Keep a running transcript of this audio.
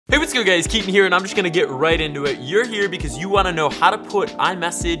Hey, what's good guys, Keaton here, and I'm just gonna get right into it. You're here because you wanna know how to put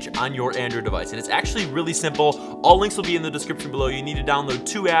iMessage on your Android device, and it's actually really simple. All links will be in the description below. You need to download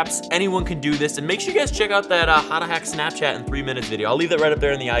 2 apps. Anyone can do this, and make sure you guys check out that how to hack Snapchat in 3 minutes video. I'll leave that right up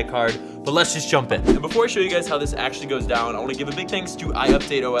there in the iCard, but let's just jump in. And before I show you guys how this actually goes down, I wanna give a big thanks to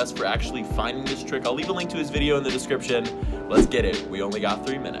iUpdateOS for actually finding this trick. I'll leave a link to his video in the description. Let's get it. We only got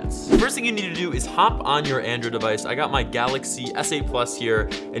 3 minutes. The first thing you need to do is hop on your Android device. I got my Galaxy S8 Plus here,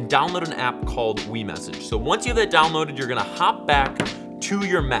 and download an app called iMessage. So once you have that downloaded, you're gonna hop back to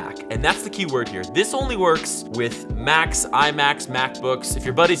your Mac, and that's the key word here. This only works with Macs, iMacs, MacBooks. If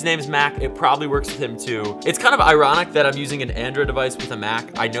your buddy's name is Mac, it probably works with him too. It's kind of ironic that I'm using an Android device with a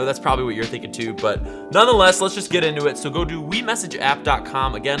Mac. I know that's probably what you're thinking too, but nonetheless, let's just get into it. So go to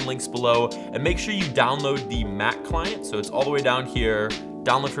iMessageApp.com, again, links below, and make sure you download the Mac client. So it's all the way down here.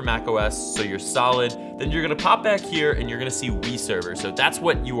 Download for Mac OS, so you're solid. Then you're gonna pop back here and you're gonna see WeServer. So that's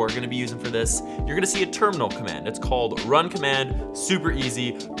what you are gonna be using for this. You're gonna see a terminal command. It's called run command, super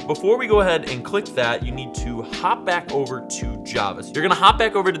easy. Before we go ahead and click that, you need to hop back over to Java. So you're gonna hop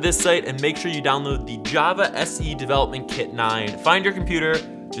back over to this site and make sure you download the Java SE Development Kit 9. Find your computer.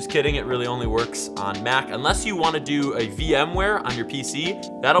 Just kidding, it really only works on Mac. Unless you wanna do a VMware on your PC,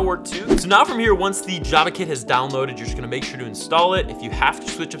 that'll work too. So now from here, once the Java kit has downloaded, you're just gonna make sure to install it. If you have to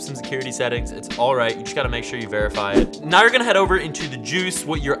switch up some security settings, it's all right. You just gotta make sure you verify it. Now you're gonna head over into the juice,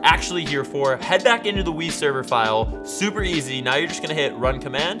 what you're actually here for. Head back into the WeServer file, super easy. Now you're just gonna hit run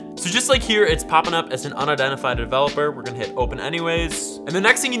command. So just like here, it's popping up as an unidentified developer. We're gonna hit open anyways. And the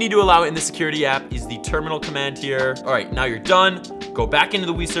next thing you need to allow in the security app is the terminal command here. All right, now you're done. Go back into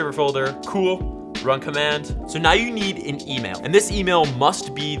the WeServer folder, cool, run command. So now you need an email, and this email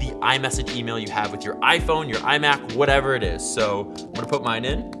must be the iMessage email you have with your iPhone, your iMac, whatever it is. So I'm gonna put mine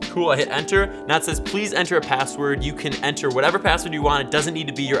in. Cool, I hit enter. Now it says, please enter a password. You can enter whatever password you want. It doesn't need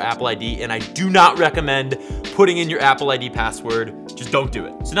to be your Apple ID, and I do not recommend putting in your Apple ID password. Just don't do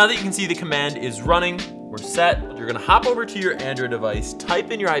it. So now that you can see the command is running, we're set. You're gonna hop over to your Android device,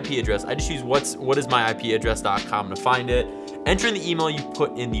 type in your IP address. I just use whatismyipaddress.com to find it. Enter in the email you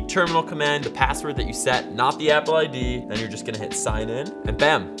put in the terminal command, the password that you set, not the Apple ID. Then you're just gonna hit sign in, and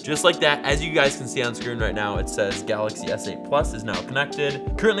bam, just like that. As you guys can see on screen right now, it says Galaxy S8 Plus is now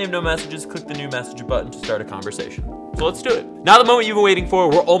connected. Currently have no messages. Click the new message button to start a conversation. So let's do it. Now the moment you've been waiting for,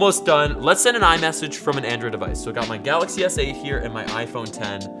 we're almost done. Let's send an iMessage from an Android device. So I got my Galaxy S8 here and my iPhone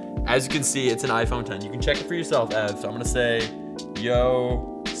 10. As you can see, it's an iPhone 10. You can check it for yourself, Ev. So I'm gonna say,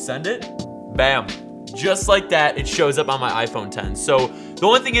 yo, send it. Bam. Just like that, it shows up on my iPhone 10. So the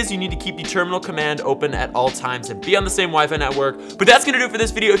only thing is you need to keep the terminal command open at all times and be on the same Wi-Fi network. But that's gonna do it for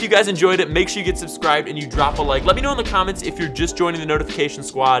this video. If you guys enjoyed it, make sure you get subscribed and you drop a like. Let me know in the comments if you're just joining the notification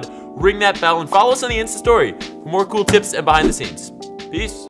squad. Ring that bell and follow us on the Insta story for more cool tips and behind the scenes. Peace.